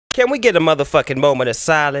Can we get a motherfucking moment of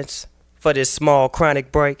silence for this small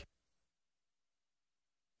chronic break?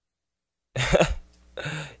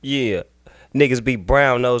 Yeah, niggas be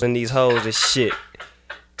brown nosing these hoes and shit.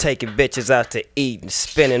 Taking bitches out to eat and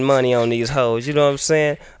spending money on these hoes, you know what I'm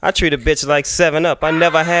saying? I treat a bitch like 7-Up. I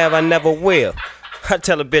never have, I never will. I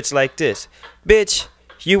tell a bitch like this: bitch,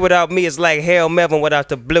 you without me is like Harold Melvin without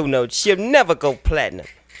the blue note. She'll never go platinum.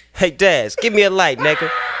 Hey Daz, give me a light, nigga.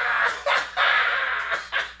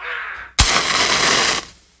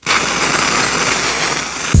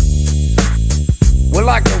 We'd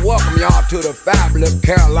like to welcome y'all to the fabulous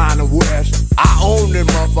Carolina West. I own this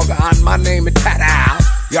motherfucker, and my name is Tadal.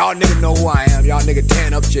 Y'all niggas know who I am, y'all niggas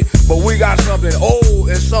tan up shit. But we got something old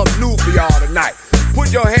and something new for y'all tonight.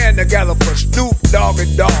 Put your hand together for Snoop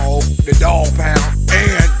Doggy Dogg, the Dog Pound,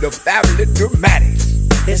 and the fabulous Dramatics.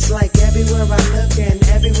 It's like everywhere I look and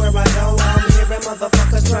everywhere I go, I'm hearing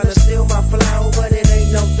motherfuckers trying to steal my flow, but it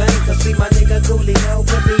ain't no thing, cause see my nigga Coolio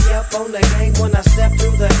put me up on the game when I step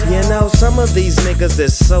through the door. You know, some of these niggas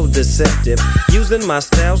is so deceptive, using my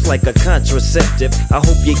styles like a contraceptive. I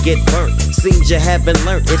hope you get burnt, seems you haven't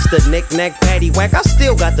learned. It's the knick-knack, paddywhack, I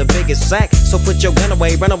still got the biggest sack. So put your gun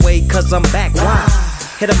away, run away, cause I'm back. Why?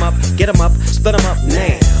 Hit 'em up, get 'em up, split 'em up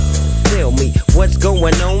now. Tell me what's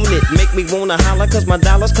going on, it make me wanna holler, cause my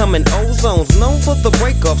dollars come in ozones. Known for the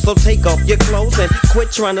break off, so take off your clothes and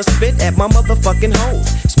quit trying to spit at my motherfucking hoes.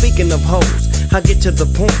 Speaking of hoes, I get to the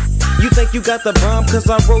point. You think you got the bomb cause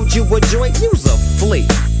I rode you a joint? You's a flea,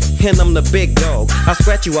 and I'm the big dog. I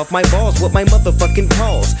scratch you off my balls with my motherfucking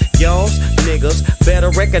paws. Y'all's niggas better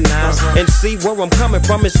recognize and see where I'm coming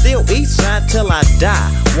from. It's still east side till I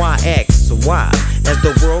die. Why X, why? As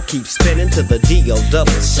the world keeps spinning to the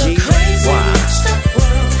D-O-double-G. It's a crazy mixed-up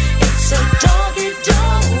world. It's a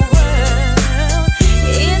doggy-dog world.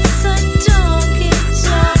 It's a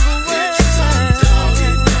doggy-dog world.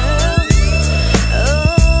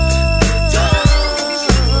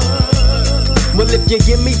 Well, if you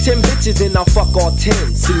give me 10 bitches, then I'll fuck all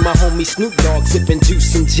 10. See my homie Snoop Dogg sipping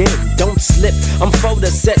juice and gin. Don't slip, I'm for the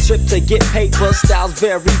set trip to get paper. Styles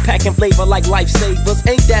vary, packing flavor like lifesavers.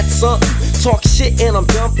 Ain't that something? Talk shit and I'm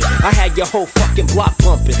dumping. I had your whole fucking block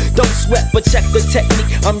pumping. Don't sweat, but check the technique.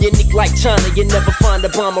 I'm unique like China. You never find a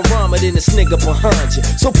bomber rhymer than this nigga behind you.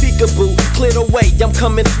 So peekaboo, clear the way, I'm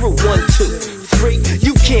coming through. 1, 2, 3,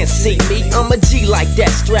 you can't see me. I'm a G like that,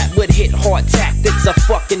 strapped with hit hard tactics. A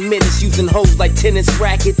fucking menace using hoes like tennis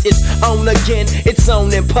rackets. It's on again, it's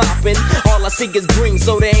on and popping. All I see is green,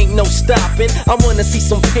 so there ain't no stopping. I wanna see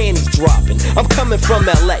some panties dropping. I'm coming from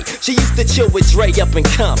LA. She used to chill with Dre up in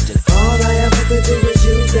Compton. All I ever could do is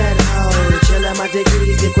use that hoe. Chill out my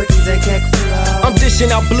dickies, get quickies and keck flow. I'm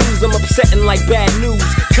dishing out blues, I'm upsetting like bad news.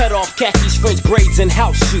 Cut off khakis, French braids, and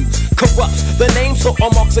house shoes. Corrupts the name, so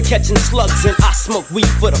all marks are catching slugs. And I smoke weed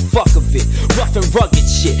for the fuck of it. Rough and rugged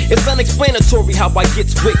shit. It's unexplanatory how I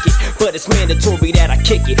gets wicked, but it's mandatory that I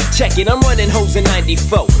kick it. Check it, I'm running hoes in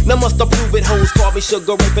 94. Now must approve it, hoes call me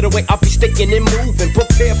sugar ray for the way I be sticking and moving.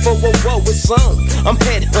 Prepare for a woe, it's on. I'm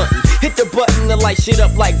head hunting. Hit the button to light shit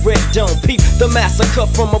up like Red Dome. Peep the massacre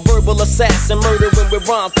from a verbal assassin. Murdering with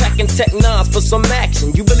rhymes, packing tech nines for some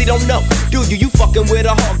action. You really don't know, do you? You fucking with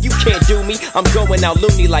a hawk, you can't do me. I'm going out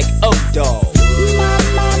loony like O-Dog.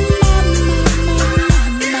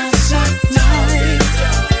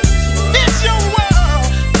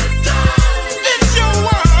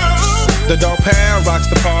 The Dog Pound rocks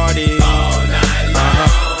the party all night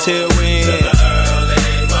long, till we end.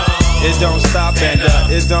 It don't stop and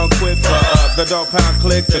it don't quit for up. The Dog Pound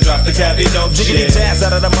click to drop the cabbie dope shit. Jiggity jazz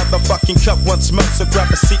out of the motherfucking cup, one smoke. So grab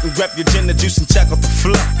a seat and grab your gin and juice and check out the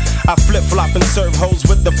fluff. I flip flop and serve hoes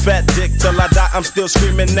with the fat dick till I die. I'm still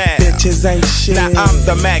screaming now. Bitches ain't shit. Now I'm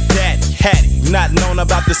the Mac Daddy, Hattie, not known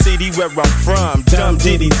about the CD where I'm from. Dumb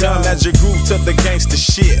diddy dumb as you groove to the gangster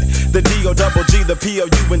shit. The D-O-double-G, the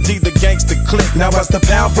P-O-U-N-D, the gangster click. Now as the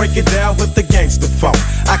pound break it down with the gangster funk,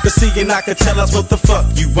 I could see and I could tell us what the fuck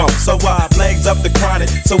you want. So I legs up the chronic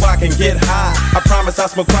so I can get high. I promise I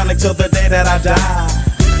smoke chronic till the day that I die.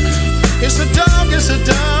 It's a dog, it's a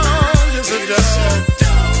dog, it's a dog.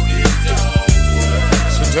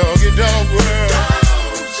 It's a doggy dog world.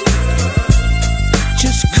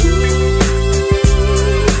 Just cool.